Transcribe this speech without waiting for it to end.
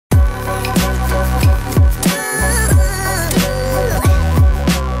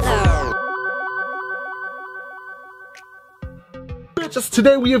bitches,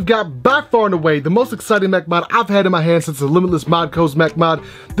 today we have got by far and away the most exciting mech mod I've had in my hand since the Limitless Mod Co's mech mod.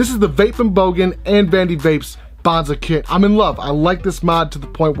 This is the Vaping Bogan and Vandy Vapes Bonza kit. I'm in love. I like this mod to the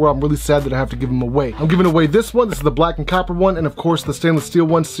point where I'm really sad that I have to give them away. I'm giving away this one. This is the black and copper one, and of course the stainless steel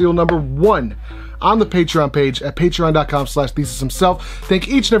one, serial number 1. On the Patreon page at patreon.com/ThesisHimself. Thank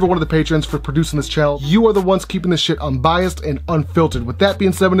each and every one of the patrons for producing this channel. You are the ones keeping this shit unbiased and unfiltered. With that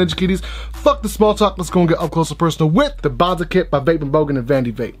being said, Ninja Kitties, fuck the small talk. Let's go and get up close and personal with the Bonza kit by Vaping Bogan and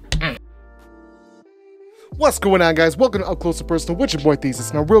Vandy Vape. What's going on, guys? Welcome to Up Close and Personal with your boy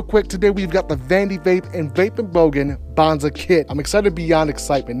Thesis. Now real quick, today we've got the Vandy Vape and Vaping Bogan Bonza kit. I'm excited beyond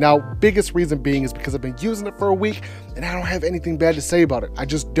excitement. Now, biggest reason being is because I've been using it for a week and I don't have anything bad to say about it. I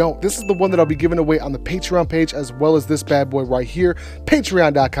just don't. This is the one that I'll be giving away on the Patreon page, as well as this bad boy right here,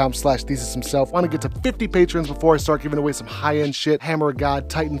 patreon.com/ThesisHimself. I want to get to 50 patrons before I start giving away some high-end shit, Hammer of God,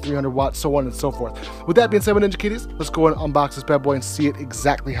 Titan 300 watts, so on and so forth. With that being said, Ninja Kitties, let's go and unbox this bad boy and see it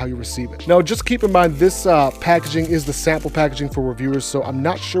exactly how you receive it. Now, just keep in mind, this packaging is the sample packaging for reviewers, so I'm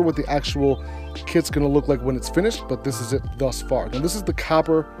not sure what the actual kit's gonna look like when it's finished, but this is it thus far. Now, this is the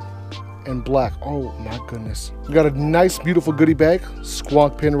copper and black. Oh my goodness. We got a nice, beautiful goodie bag.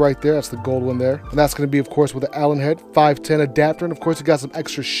 Squonk pin right there. That's the gold one there. And that's going to be, of course, with the Allen head, 510 adapter. And of course, you got some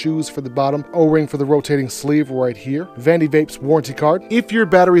extra shoes for the bottom. O-ring for the rotating sleeve right here. Vandy Vape's warranty card. If your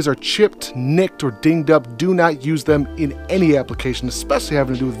batteries are chipped, nicked, or dinged up, do not use them in any application, especially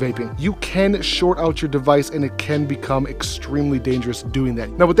having to do with vaping. You can short out your device and it can become extremely dangerous doing that.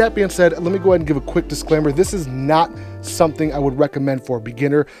 Now, with that being said, let me go ahead and give a quick disclaimer. This is not something I would recommend for a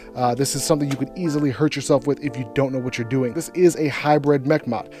beginner. This is something you could easily hurt yourself with if you don't know what you're doing. This is a hybrid mech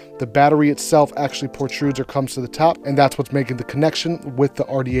mod. The battery itself actually protrudes or comes to the top, and that's what's making the connection with the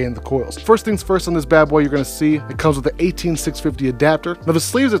RDA and the coils. First things first on this bad boy, you're gonna see it comes with the 18650 adapter. Now the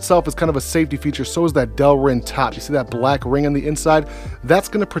sleeves itself is kind of a safety feature, so is that Delrin top. You see that black ring on the inside? That's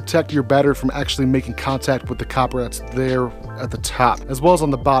gonna protect your battery from actually making contact with the copper that's there at the top, as well as on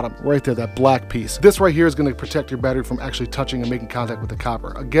the bottom, right there, that black piece. This right here is gonna protect your battery from actually touching and making contact with the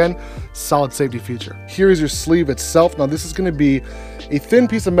copper. Again, solid safety feature. Here is your sleeve itself. Now this is going to be a thin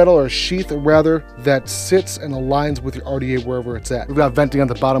piece of metal, or a sheath rather, that sits and aligns with your RDA wherever it's at. We've got venting on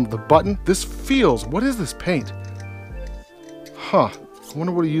the bottom of the button. This feels, what is this paint? Huh, I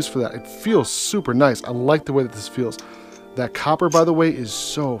wonder what he used for that. It feels super nice. I like the way that this feels. That copper, by the way, is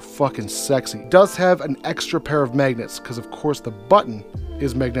so fucking sexy. It does have an extra pair of magnets because, of course, the button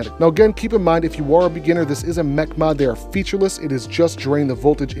is magnetic. Now, again, keep in mind, if you are a beginner, this is a mech mod. They are featureless. It is just draining the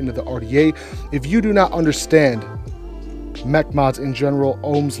voltage into the RDA. If you do not understand mech mods in general,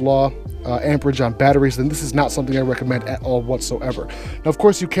 Ohm's law, amperage on batteries, then this is not something I recommend at all whatsoever. Now, of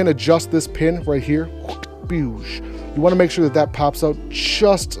course, you can adjust this pin right here. You want to make sure that that pops out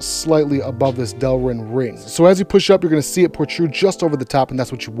just slightly above this Delrin ring. So as you push up, you're going to see it protrude just over the top, and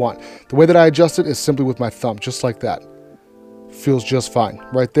that's what you want. The way that I adjust it is simply with my thumb, just like that. Feels just fine.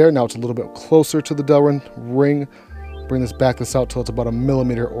 Right there, now it's a little bit closer to the Delrin ring. Bring this out till it's about 1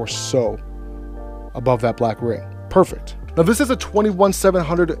 millimeter or so above that black ring. Perfect. Now this is a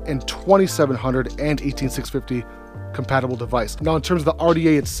 21700 and 2700 and 18650 compatible device. Now in terms of the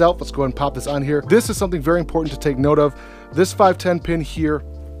RDA itself, let's go ahead and pop this on here. This is something very important to take note of. This 510 pin here,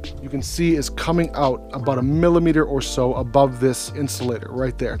 you can see, is coming out about 1 millimeter or so above this insulator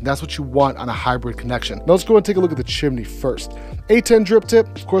right there. That's what you want on a hybrid connection. Now let's go and take a look at the chimney first. A10 drip tip.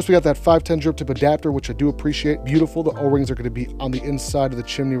 Of course, we got that 510 drip tip adapter, which I do appreciate. Beautiful. The O-rings are going to be on the inside of the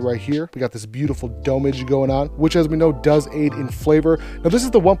chimney right here. We got this beautiful domage going on, which, as we know, does aid in flavor. Now this is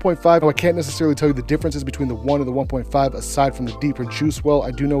the 1.5. Now, I can't necessarily tell you the differences between the 1 and the 1.5 aside from the deeper juice well.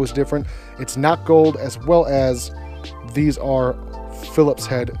 I do know it's different. It's not gold, as well as these are Phillips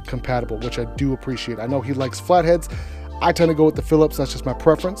head compatible, which I do appreciate. I know he likes flatheads. I tend to go with the Phillips. That's just my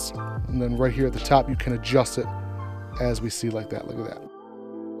preference. And then right here at the top, you can adjust it as we see like that. Look at that.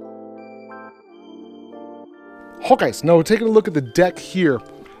 Okay, so now we're taking a look at the deck here.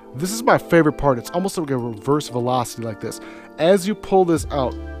 This is my favorite part. It's almost like a reverse velocity like this. As you pull this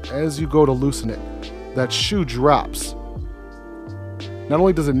out, as you go to loosen it, that shoe drops. Not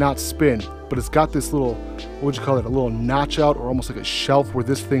only does it not spin, but it's got this little, what would you call it, a little notch out, or almost like a shelf where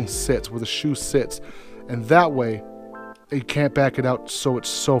this thing sits, where the shoe sits. And that way, you can't back it out so it's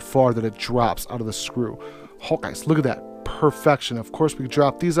so far that it drops out of the screw. Oh guys, look at that, perfection. Of course, we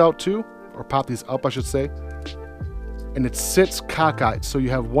drop these out too, or pop these up, I should say. And it sits cockeyed, so you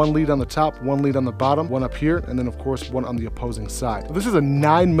have one lead on the top, one lead on the bottom, one up here, and then of course one on the opposing side. This is a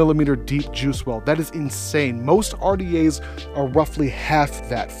 9 millimeter deep juice well. That is insane. Most RDAs are roughly half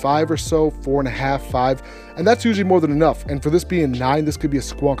that, 5 or so, 4.5, 5. And that's usually more than enough. And for this being 9, this could be a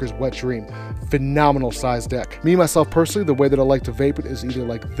squonker's wet dream. Phenomenal size deck. Me, myself, personally, the way that I like to vape it is either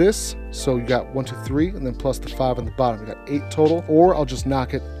like this. So you got 1, 2, 3, and then plus the 5 on the bottom. You got 8 total, or I'll just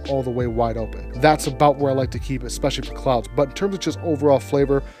knock it all the way wide open. That's about where I like to keep it, especially for clouds. But in terms of just overall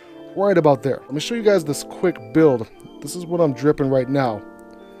flavor, right about there. Let me show you guys this quick build. This is what I'm dripping right now.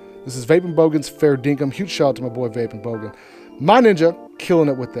 This is Vaping Bogan's Fair Dinkum. Huge shout out to my boy Vaping Bogan. My Ninja, killing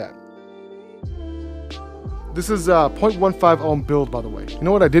it with that. This is a 0.15 ohm build, by the way. You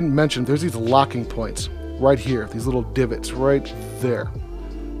know what I didn't mention? There's these locking points right here, these little divots right there.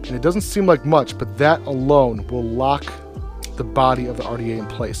 And it doesn't seem like much, but that alone will lock the body of the RDA in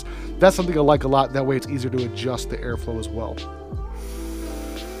place. That's something I like a lot. That way it's easier to adjust the airflow as well.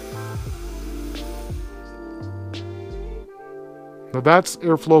 Now that's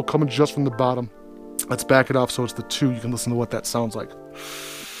airflow coming just from the bottom. Let's back it off so it's the 2. You can listen to what that sounds like.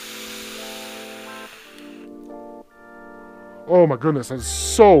 Oh my goodness, that's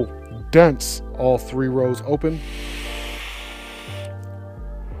so dense. All 3 rows open.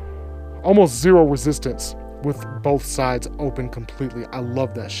 Almost 0 resistance with both sides open completely. I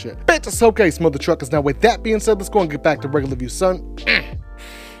love that shit. Bet it's okay, smell the truckers. Now with that being said, let's go and get back to regular view, son.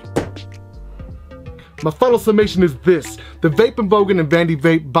 My final summation is this. The Vaping Bogan and Vandy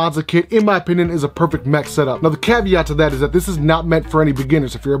Vape Bonza kit, in my opinion, is a perfect mech setup. Now the caveat to that is that this is not meant for any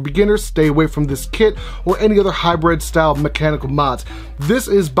beginners. If you're a beginner, stay away from this kit or any other hybrid style mechanical mods. This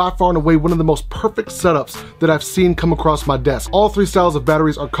is by far and away one of the most perfect setups that I've seen come across my desk. All 3 styles of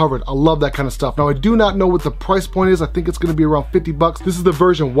batteries are covered. I love that kind of stuff. Now I do not know what the price point is. I think it's going to be around 50 bucks. This is the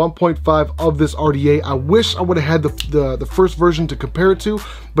version 1.5 of this RDA. I wish I would have had the first version to compare it to,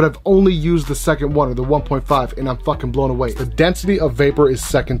 but I've only used the second one, or the 1.5, and I'm fucking blown away. The density of vapor is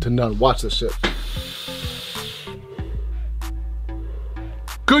second to none. Watch this shit.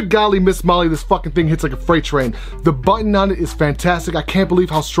 Good golly, Miss Molly, this fucking thing hits like a freight train. The button on it is fantastic. I can't believe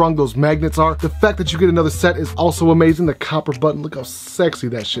how strong those magnets are. The fact that you get another set is also amazing. The copper button, look how sexy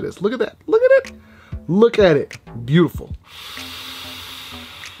that shit is. Look at that, look at it. Look at it, beautiful.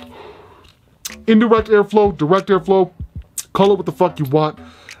 Indirect airflow, direct airflow, call it what the fuck you want.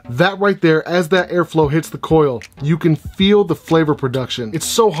 That right there, as that airflow hits the coil, you can feel the flavor production. It's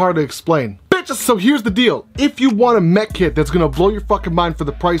so hard to explain. Bitches, so here's the deal. If you want a mech kit that's gonna blow your fucking mind for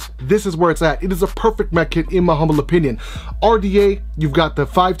the price, this is where it's at. It is a perfect mech kit in my humble opinion. RDA, you've got the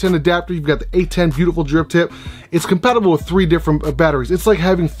 510 adapter, you've got the 810 beautiful drip tip. It's compatible with 3 different batteries. It's like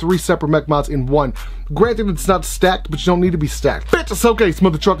having 3 separate mech mods in one. Granted, it's not stacked, but you don't need to be stacked. Bitch, it's okay. Some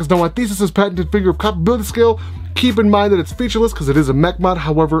other truckers know what ThesisHimself patented figure of compatibility scale. Keep in mind that it's featureless because it is a mech mod.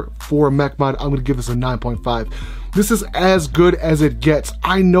 However, for a mech mod, I'm going to give this a 9.5. This is as good as it gets.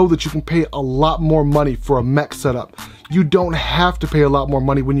 I know that you can pay a lot more money for a mech setup. You don't have to pay a lot more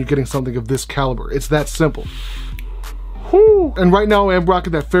money when you're getting something of this caliber. It's that simple. Whew. And right now I am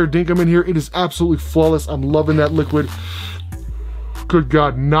rocking that Fair Dinkum in here. It is absolutely flawless. I'm loving that liquid. Good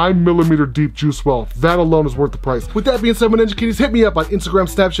God, 9mm deep juice well. That alone is worth the price. With that being said, my Ninja Kitties, hit me up on Instagram,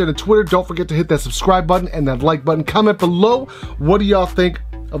 Snapchat, and Twitter. Don't forget to hit that subscribe button and that like button. Comment below. What do y'all think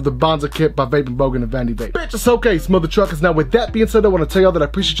of the Bonza kit by Vaping Bogan and Vandy Vape? Bitch, it's okay. Smell the truckers. Now, with that being said, I want to tell y'all that I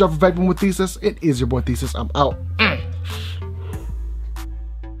appreciate y'all for vaping with Thesis. It is your boy Thesis. I'm out.